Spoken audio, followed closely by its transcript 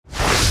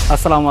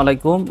আসসালামু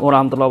আলাইকুম ও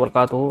রাহমাতুল্লাহি ওয়া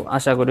বারাকাতুহু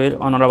আশা করি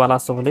অনরা ভালো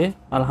আছো বলে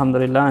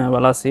আলহামদুলিল্লাহ আমি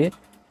ভালো আছি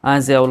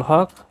জিয়াউল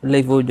হক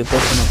লিখবো যে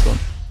প্রশ্ন নতুন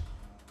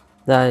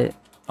যাই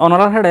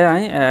অনরা হেডে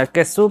আই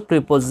কেসু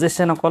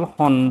প্রিপোজিশন অকল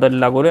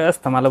হন্দল্লা করে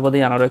ইস্তেমাল বদি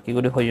আনরা কি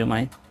করে হইও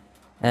মাই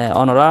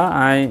অনরা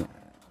আই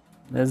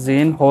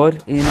জিন হর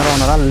ইনরা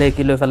অনরা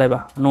লেখি লই ফেলাইবা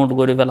নোট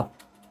করে ফেলা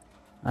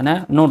মানে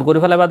নোট করে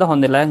ফেলাইবা তো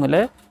হন্দিল্লা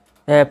হলে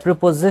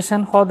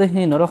প্রিপোজিশন হদে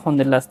হিনরা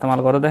হন্দিল্লা ইস্তেমাল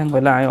করে দেখেন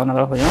কইলা আই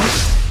অনরা হইও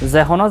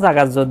যে কোনো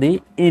জায়গা যদি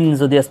ইন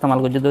যদি ইস্তেমাল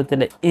করি যদি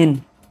তাহলে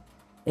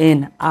in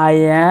I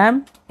am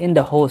in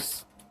the house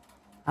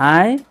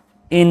I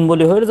in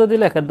বলি হইলে যদি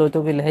লেখা দইতো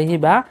গেলে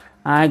হিবা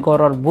আই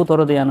ঘরের ভিতর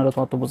দিয়ে আনার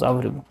তত বুঝা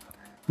ভরিব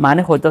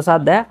মানে হইতো সা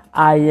দে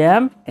I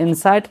am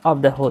inside of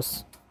the হাউস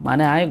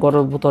মানে আই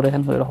ঘরের ভিতরে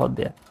হেন হইলে হদ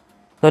দিয়া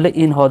তাহলে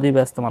ইন হদি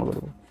বা ইস্তেমাল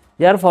করব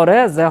ইয়ার পরে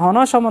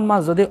যেহনো সমান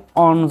মাছ যদি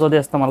অন যদি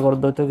ইস্তেমাল করে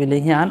দইতো গেলে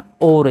হিয়ান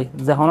ওরে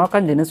যেহনো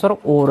কান জিনিসর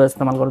ওরে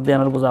ইস্তেমাল করে দিয়ে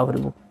আনার বুঝা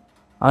ভরিব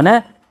মানে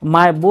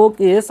my book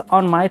is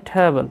on my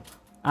table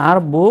are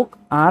book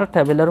আর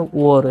টেবিলের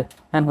ওরে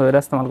হ্যাঁ হয়ে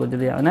ইস্তেমাল করে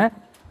দিয়া মানে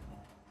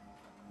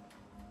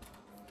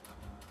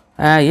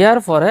ইয়ার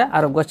পরে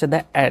আর গছে দে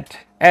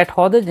এট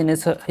হদে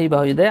জিনিস হইবা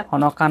হই দে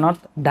হনকানত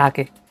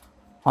ডাকে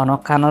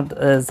হনকানত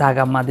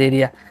জাগা মাদে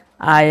area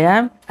I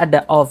am at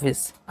the office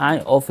আই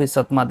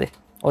অফিসত মাদে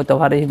ওই তো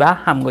ভারে হিবা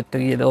হাম করতে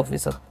গিয়ে দে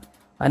অফিসত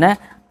মানে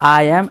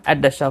I am at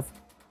the shop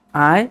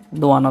আই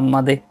দোয়ানত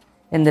মাদে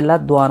ইন্দিল্লা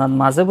দোয়ানত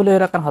মাঝে বলে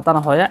রাখান হতানো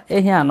হয়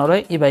এই হিয়ানরে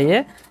ইবাইয়ে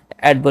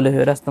এড বলে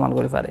হয়ে ইস্তেমাল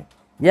করে পারে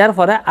ইয়ার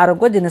পরে আরো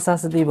জিনিস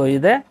আছে দিব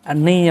দে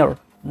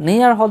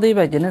নিয়ার হদেই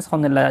বাই জিনিস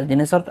হন্দিল্লা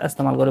জিনিসর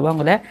ইস্তেমাল করিব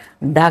বলে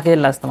ডাকে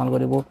ইস্তেমাল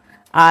করিব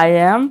I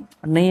am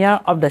near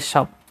of the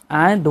shop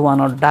আই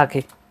দোয়ানত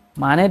ডাকে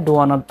মানে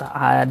দোয়ানত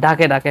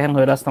ডাকে ডাকে হেন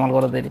হয়ে ইস্তেমাল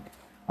করে দেরি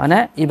মানে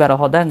ইবার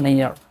হদে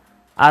নিয়ার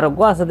আর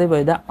আছে দিব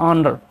দে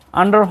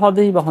আন্ডার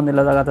হদেই বা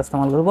হন্দিল্লা জায়গাতে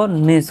ইস্তেমাল করিব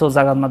নিচো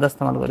জায়গার মধ্যে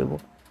ইস্তেমাল করিব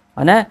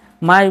মানে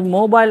my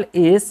mobile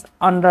is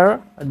under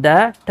the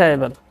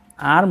table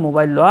are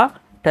mobile লওয়া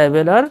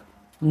টেবলের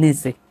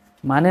নিচে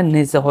মানে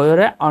নিচে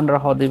হয়ে আন্ডার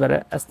হদিবারে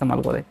ইস্তেমাল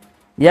করে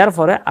ইয়ার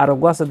পরে আরো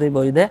আছে দিব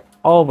দে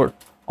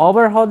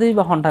ওভার হদি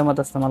বা হন্টাই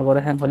মতো ইস্তেমাল করে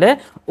হ্যাঁ হলে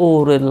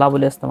ওরেল্লা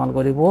বলে ইস্তেমাল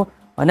করিব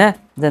মানে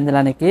যেন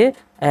দিলা নাকি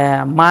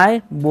মাই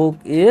book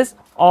is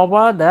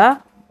over the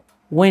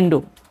window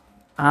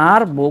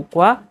are book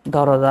কোয়া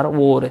দরজার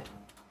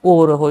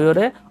ওরে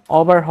হয়ে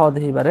ওভার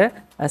হদিবারে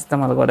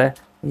ইস্তেমাল করে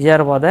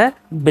ইয়ার বাদে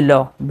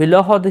বিলো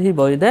হদ হি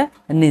বই দে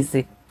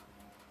নিচে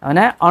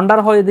মানে আন্ডার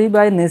হয়ে দিই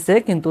বাই নিচে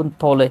কিন্তু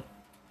তলে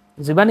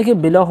যা নাকি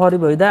বিলো হরি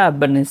বই দে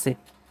আব্বার নিচে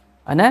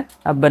মানে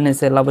আব্বার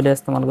নিচে লাবলে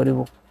ইস্তেমাল করিব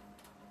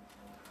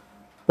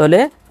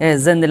তলে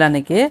যেন দিলা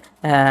নাকি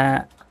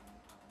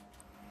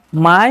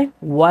মাই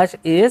ওয়াচ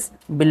ইজ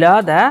বিলো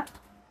দ্য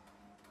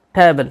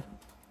টেবল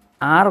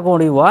আর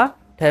গড়িওয়া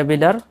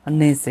টেবিলের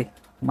নিচে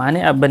মানে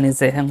আব্বার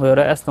নিচে হ্যাং হয়ে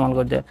ইস্তেমাল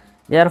করছে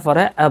ইয়ার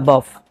পরে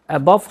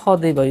অ্যাবভ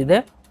হদি বই দে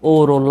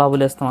ওরল্লা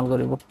বলে ইস্তেমাল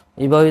করিব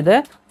এই বইদে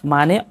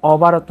মানে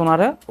ওভার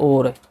তোনারে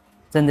ওরে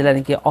যেন দিলা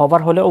নাকি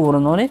ওভার হলে ওরে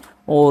ননি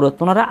ওরে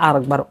তোনারে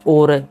আরেকবার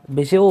ওরে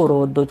বেশি ওরে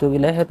দইতে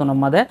গেলে হে তোনার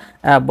মাঝে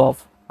অ্যাবভ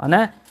মানে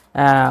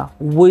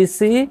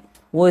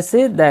we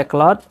see the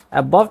cloud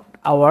above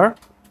our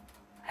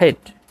head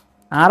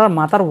আর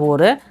মাথার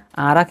ওরে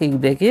আর কি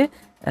দেখি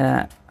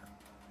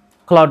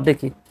ক্লাউড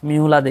দেখি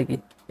মিহুলা দেখি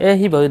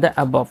হি বইদে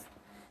above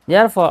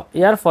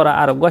year for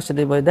are গোছে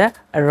the বইদে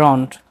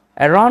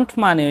around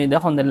মানে ওই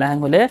দেখুন দিল্লাহ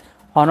হলে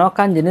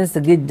হনকান জিনিস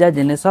গির্জা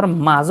জিনিসের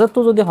মাঝতো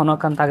যদি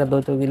হনকান তাকে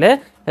দইতে গেলে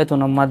হেতু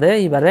মাঝে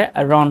এবারে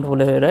অ্যারাউন্ড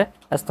বলে হয়ে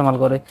ইস্তেমাল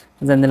করে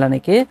যেন দিলা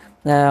নাকি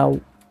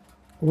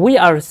we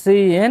are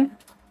seeing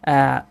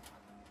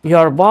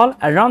your ball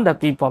around the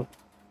people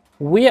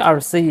we are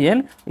seeing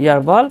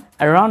your ball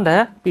around the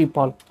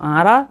পিপল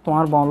আরা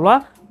তোমার বললা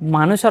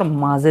মানুষের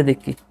মাঝে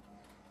দেখি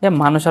এ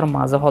মানুষের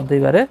মাঝে হদ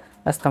দিবারে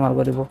ইস্তেমাল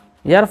করিব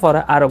ইয়ার পরে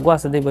আরোগ্য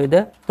আছে দিব দে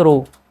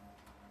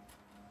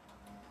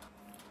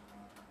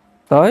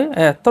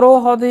থ্রো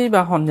হদি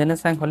বা হন জিনিস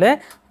হলে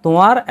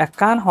তোমার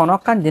একান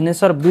হনকান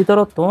জিনিসের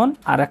ভিতরত তোন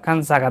আর একান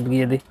জায়গাত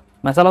গিয়ে দি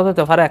মেসাল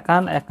হতে পারে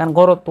একান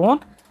গড়ত তোন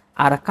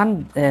আর একান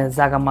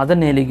জায়গা মাঝে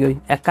নেলি গই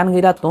একান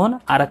গিরা তোন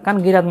আর একান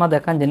গিরাত মাঝে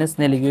একান জিনিস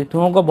নেলি গই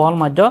তোমাকে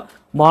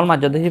বল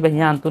মাঝ দেখি বা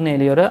হিয়া আনতু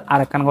নেলি ওরে আর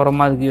একান গরম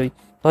মাঝ গিয়ে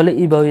তাহলে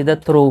ই বই দে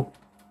থ্রো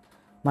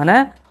মানে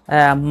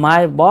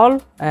মাই বল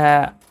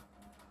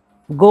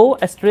go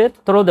straight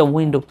throw the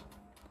window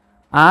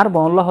আর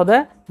বল হদে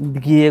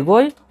গিয়ে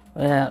গই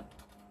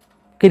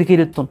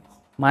কিরকিরিতুন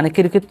মানে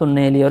কিরকিরতুন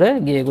নেলিওরে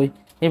গিয়ে গই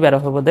এবার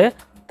হইব দে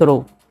থ্রো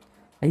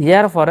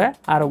ইয়ার পরে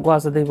আর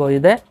আছে দিব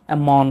দে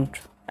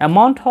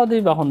অ্যামাউন্ট হদি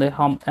বা হন্দে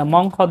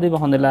অ্যামাউন্ট হদি বা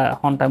হন্দিলা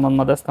হন টাইমত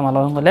মধ্যে ইস্তেমাল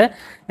হলে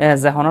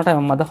যেহন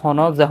টাইমের মধ্যে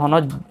যেহন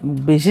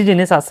বেশি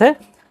জিনিস আছে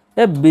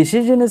এই বেশি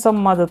জিনিসের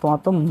মাঝে তোমার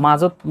তো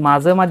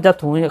মাঝে মাঝে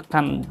তুমি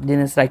একখান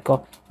জিনিস রাখ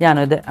ইয়ান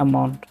দে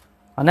অ্যামাউন্ট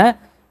মানে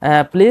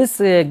please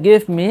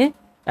give me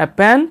a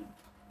pen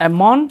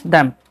amount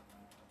them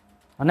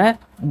মানে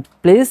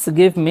please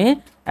give me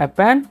a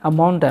pen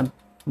amount them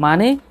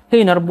মানে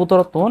হিনর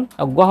বুতর তুন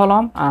অজ্ঞ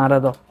হলাম আর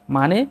দ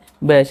মানে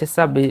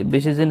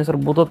বেশি জিনিসের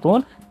বুতর তুন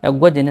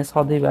অজ্ঞ জিনিস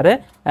হতে পারে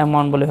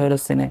এমন বলে হয়ে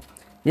রচ্ছিনে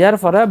ইয়ার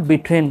পরে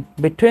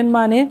বিটুইন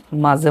মানে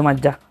মাঝে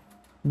মাঝা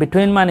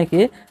বিটুইন মানে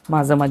কি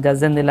মাঝে মাঝা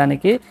যেন দিলা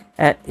নাকি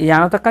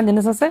ইয়ানো থাকান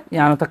জিনিস আছে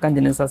ইয়ানো থাকান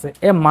জিনিস আছে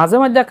এ মাঝে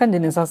মাঝে একান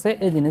জিনিস আছে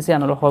এই জিনিস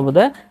ইয়ানোর হয় বোধ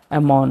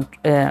অ্যামাউন্ট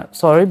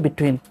সরি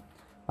বিটুইন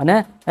মানে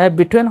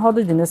বিটুইন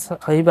হতে জিনিস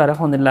হইবারে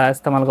হন্দিল্লা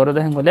ইস্তেমাল করে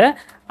দেখেন বলে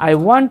আই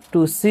want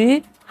to C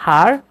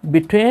her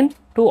between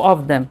two of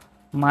them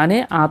মানে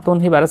আতন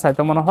হিবারে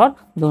চাইতে মনোহর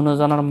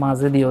দুজনের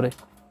মাঝে দিওরে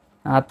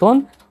আতন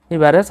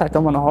হিবারে চাইতে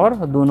মনোহর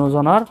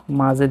দুজনের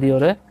মাঝে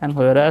দিওরে এন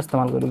হইরে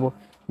ইস্তেমাল করব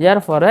ইয়ার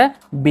পরে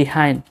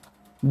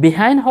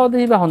বিহাইন্ড হতে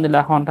হিবা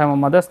হন্দিল্লা হন টাইমের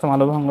মধ্যে ইস্তেমাল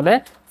হবে হলে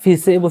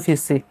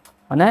ফিসি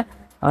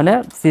মানে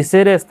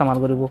ফিসেরে ইস্তেমাল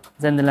করব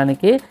যেন দিলা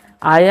নাকি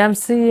I am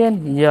seeing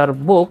year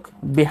book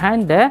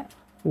behind the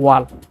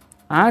ওয়াল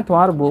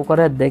তোমার বুক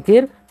করে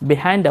দেখির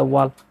বিহাইন্ড দ্য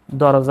ওয়াল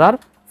দরজার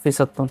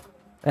পিছতন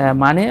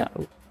মানে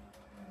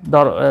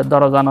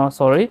দরজানো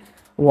সরি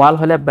ওয়াল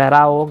হলে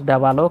বেড়া হোক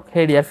দেওয়াল হোক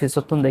হেডিয়ার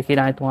পিছতন দেখি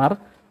নাই তোমার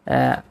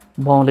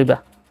ভৌলিবা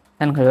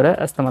এন হয়ে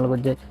ইস্তেমাল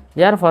করছে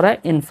ইয়ার পরে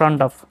ইন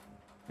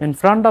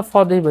ফ্রন্ট অফ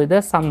হদি বইদে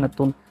সামনে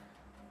তুন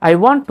আই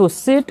want to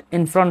seat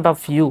in front of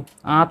U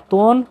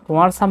Atan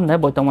তোমার সামনে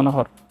বৈত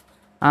মনোহর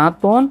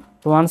আতন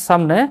তোমার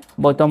সামনে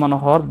বৈত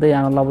মনোহর দে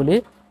আনলা বলি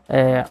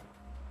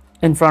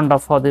ইন ফ্রন্ট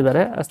অফ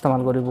হদিবারে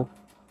ইস্তেমাল করিব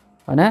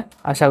মানে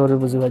আশা করি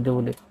বুঝি পাইছ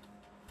বলি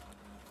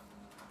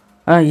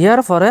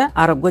ইয়ার পরে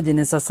আরোগ্য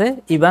জিনিস আছে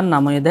ইবার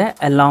নাম দে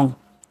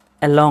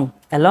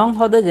এলং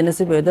হদে জিনিস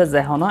বইদে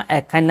যেহন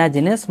একান্না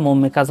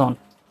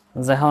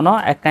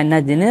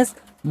জিনিস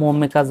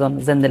মৌমিকাজন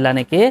যেন দিলা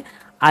নাকি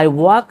আই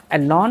ওয়াক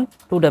এলন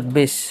টু দ্য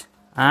বিচ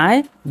আই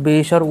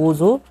বিচর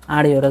উজু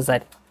আড়িয়রে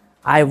যাই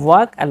আই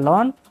ওয়াক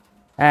এলন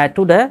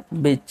টু দ্য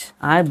বিচ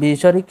আই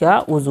বিচর ইকা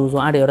উজু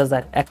আড়িয়রে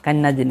যাই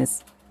একান্না জিনিস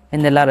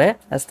হিন্দিলারে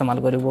ইস্তেমাল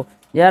করিব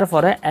ইয়ার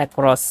পরে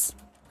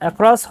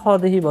অ্যাক্রস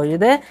হদি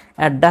বইদে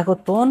এড্ডা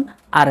কতুন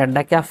আর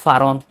এড্ডা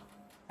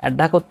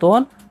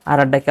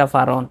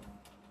ফারন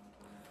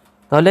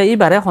তাহলে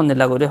এইবারে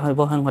সন্দিলা কৰি হইব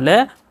হলে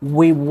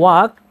উই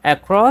walk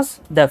across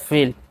the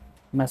field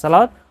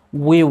মেসালত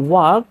we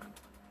walk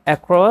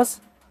across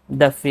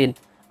the field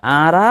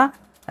আরা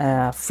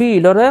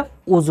ফিল্ডরে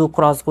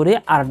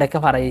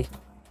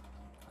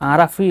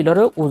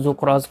উজু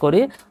ক্রস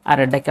কৰি আর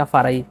ডেকে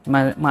ফারাই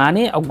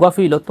মানে অজ্ঞা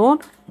ফিলতুন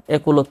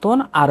একুলতুন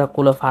আর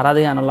একুলো ফারা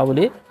দিয়ে আনলা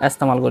বলি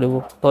ইস্তেমাল করিব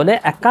তাহলে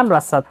একান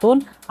রাস্তাতুন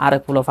আর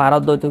একুলো ফারা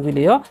দইতে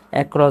গিলেও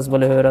একক্রস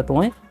বলে হয়ে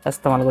তুমি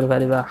ইস্তেমাল করি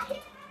পারিবা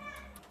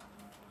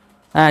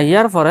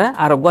ইয়ার পরে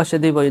আর অজ্ঞা সে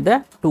দিব দে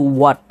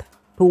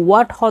টু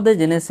ওয়াট হদে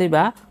জিনিসই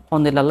বা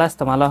সন্দিল্লা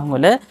ইস্তেমাল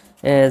হলে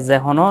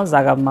যেহন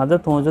জাগার মাঝে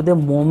তুমি যদি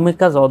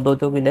মৌমিকা জ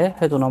দইতে গিলে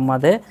সেইটো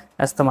মাঝে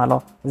ইস্তেমাল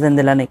যেন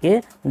দিলা নাকি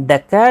the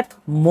cat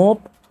move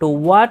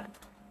toward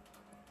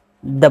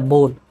the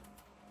bowl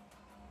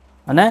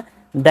মানে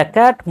the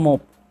cat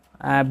move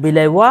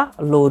বিলাইওয়া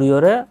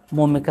লরিয়রে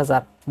মৌমিকা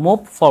যার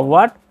move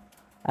forward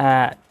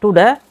to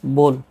the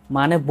bowl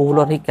মানে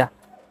বৌলর হিকা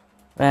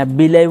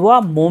বিলাইওয়া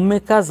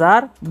মৌমিকা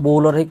যার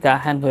বৌলর হিকা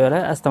হ্যান হয়ে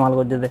ইস্তেমাল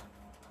করে দে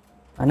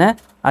মানে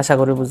আশা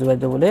করি বুঝি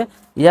পাইছো বলে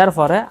ইয়ার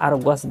পরে আর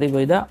গাছ দিব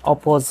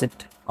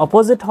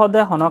অপোজিট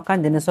হদে হনকান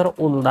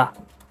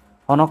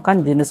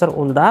জিনিসের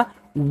উল্টা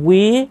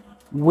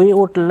we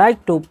would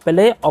like to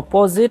play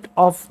opposite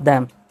of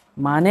them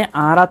মানে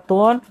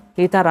আরাতন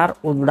ইতারার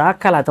উল্টা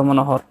খেলাতে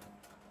মনোহর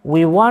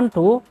we want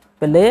to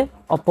play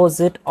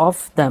opposite of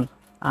them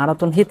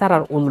আরাতন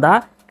হিতারার উল্টা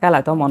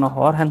খেলাতে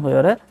মনোহর হেন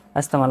হয়ে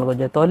ইস্তেমাল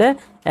করছে তাহলে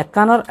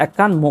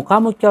একান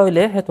মুখামুখি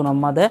হইলে হেতু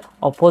আমাদের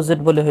অপোজিট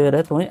বলে হয়ে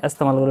তুমি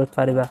ইস্তেমাল করতে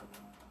পারিবা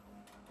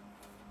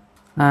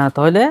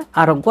তাহলে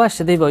আরোগ্য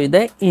আসে দিব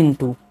দে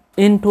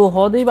ইনটু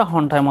হদি বা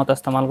হন্ঠাই মত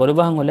ইস্তেমাল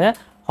করিবা হলে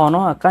হন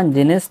একান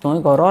জিনিস তুমি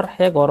ঘরের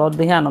হে ঘরের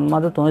দিকে আনন্দ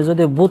মাঝে তুমি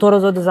যদি বুথরে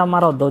যদি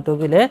জামার অধ্যত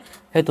গিলে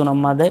সেইটো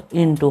মাঝে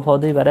ইনটু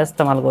হদিবারে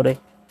ইস্তেমাল করে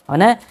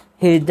মানে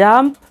হি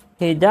জাম্প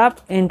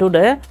ইনটু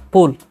দ্য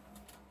পুল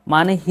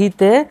মানে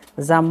হিতে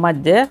জাম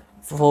মাঝে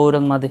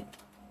ফৌরন মাঝে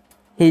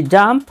হি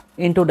জাম্প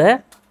ইনটু দ্য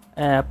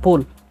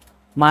পুল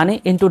মানে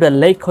ইনটু দ্য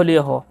লেক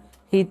হলিও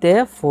হিতে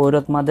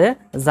ফৌরত মাঝে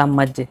জাম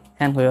মাঝে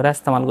হ্যান হয়ে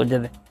ইস্তেমাল করে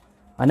দে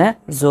মানে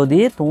যদি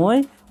তুমি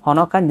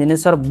হনকান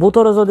জিনিসের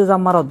বুতরে যদি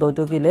জামার অধ্যত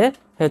গিলে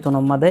সেইটো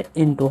মাঝে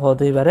ইনটু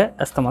হদিবারে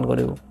ইস্তেমাল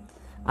করিব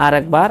আর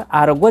একবার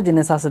আরোগ্য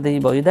জিনিস আছে দেখি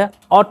বই দে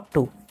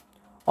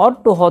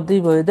অট্টু হদি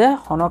বই দে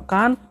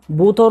হনকান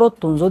বুতর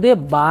তুন যদি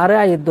বারে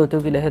আইত দইতে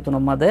গিলে সেইটো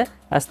মাঝে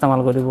ইস্তেমাল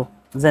করিব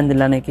যেন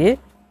দিলা নাকি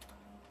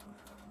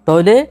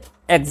তাহলে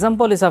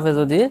এক্সাম্পল হিসাবে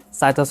যদি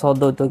চাইতে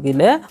দইতে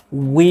গিলে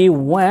উই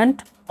went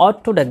out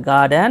to the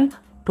garden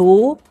to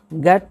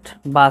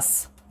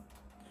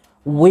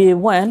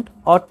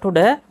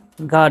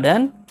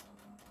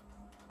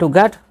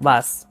get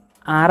বাস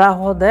আরা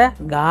হদে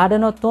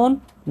গার্ডেনতন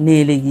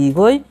নিলিগি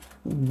গই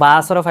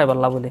বাসর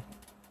ফাইবল্লা বলি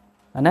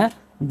মানে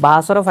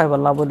বাসর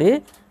ফাইবল্লা বলি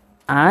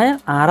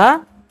আরা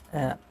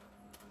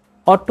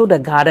অট্টু দে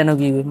গার্ডেন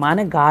গি গই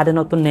মানে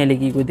গার্ডেনতন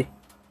নিলিগি গই দে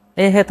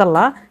এই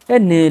হেতালা এই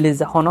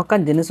নেলিজা হনকান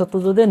জিনিসতো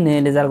যদি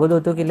নেলিজার গদি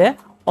হইতো কিলে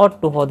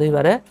অট্টু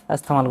হদিবারে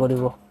ইস্তেমাল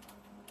করিব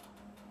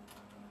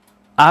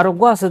আর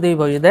গো আছে দেই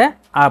বইদে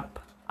আপ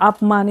আপ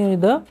মানে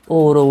হইদে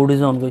ওর উড়ি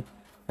জন গই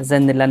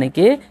জেনদিলা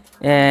নাকি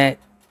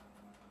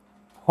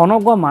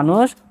হনগ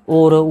মানুষ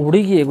ওর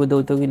উড়ি গিয়ে গই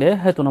দইতো গিলে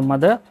হেতু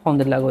নমাদে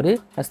হন্দিল্লা করি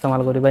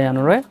ইস্তেমাল করি বা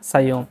ইয়ানরে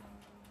সাইয়ম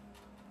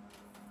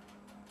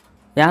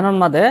ইয়ানর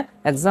মাদে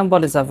এক্সাম্পল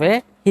হিসাবে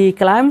হি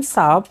ক্লাইম্বস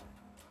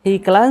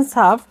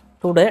আপ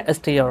টু দ্য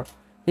স্টেয়ার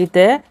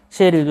হিতে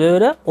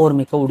শেরিলরে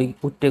ওরমিকা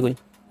উঠতে গই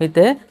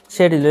হিতে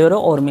শেরিলরে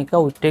ওরমিকা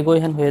উঠতে গই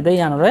হেন হয়ে দে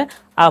ইয়ানরে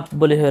আপ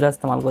বলি হয়ে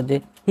ইস্তেমাল করছে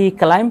হি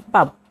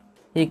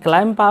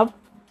climb up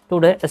to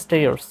the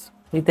stairs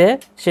হিতে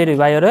শেরি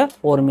বাইরে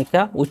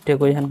ওরমিকা উঠতে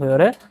গই হেন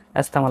হয়ে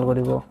ইস্তেমাল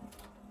করিব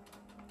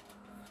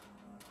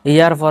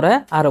ইয়ার পরে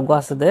আর গো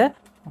আছে দে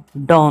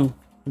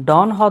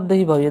ডন হদ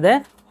দেহি বই দে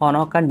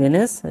হনকান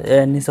জিনিস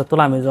নিচতুল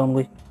আমি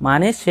জমগুই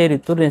মানে সেই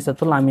ঋতুর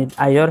নিচতুল আমি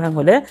আইয়র হেন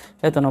হলে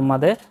এতন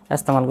মাদে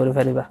ইস্তেমাল করে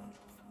ফেলিবা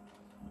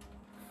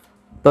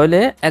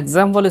তইলে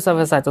এক্সাম্পল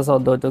হিসাবে চাইতো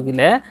শব্দ হইতো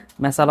গিলে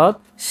মেসালত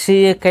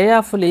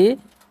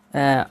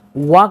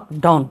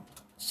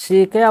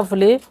she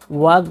carefully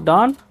walked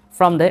down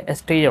from the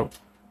stair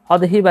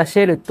হদ হিবা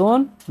সেই ঋতুন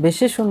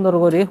বেশি সুন্দর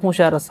করে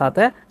হুঁশিয়ারের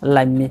সাথে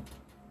লাইমি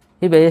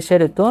হিবা সেই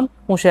ঋতুন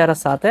হুঁশিয়ারের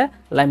সাথে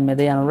লাইমে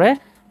দিয়ে আনরে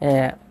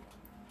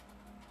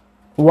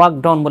ওয়াক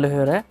ডাউন বলে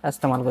হয়ে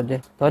ইস্তেমাল করছে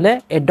তাহলে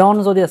এ ডাউন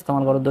যদি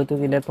ইস্তেমাল করো দইতো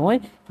গিলে তুমি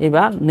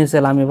এবার নিচে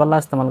লামি বলা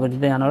ইস্তেমাল করছে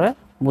দিয়ে আনরে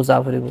বুঝা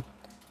ফুরিব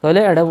তাহলে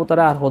এটা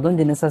ভিতরে আর হদুন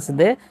জিনিস আছে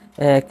দে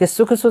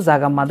কিছু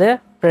জায়গা মাদে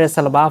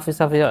প্রেসাল বা অফিস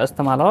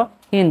ইস্তেমাল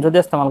হিন যদি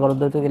ইস্তেমাল করো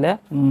দইতো গিলে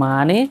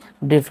মানে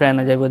ডিফারেন্ট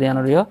হয়ে যাবে দিয়ে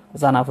আনরিও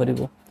জানা ফুরিব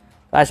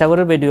আশা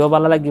করি ভিডিও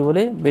ভালো লাগবে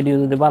বলে ভিডিও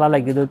যদি ভালো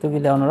লাগে দইতো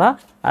গিলে ওনারা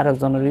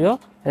আরেকজনেরও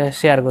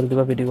শেয়ার করে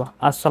দিবা ভিডিও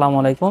আসসালামু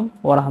আলাইকুম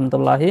ওয়া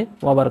রাহমাতুল্লাহি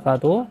ওয়া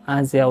বারাকাতুহু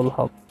আজিয়াউল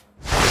হক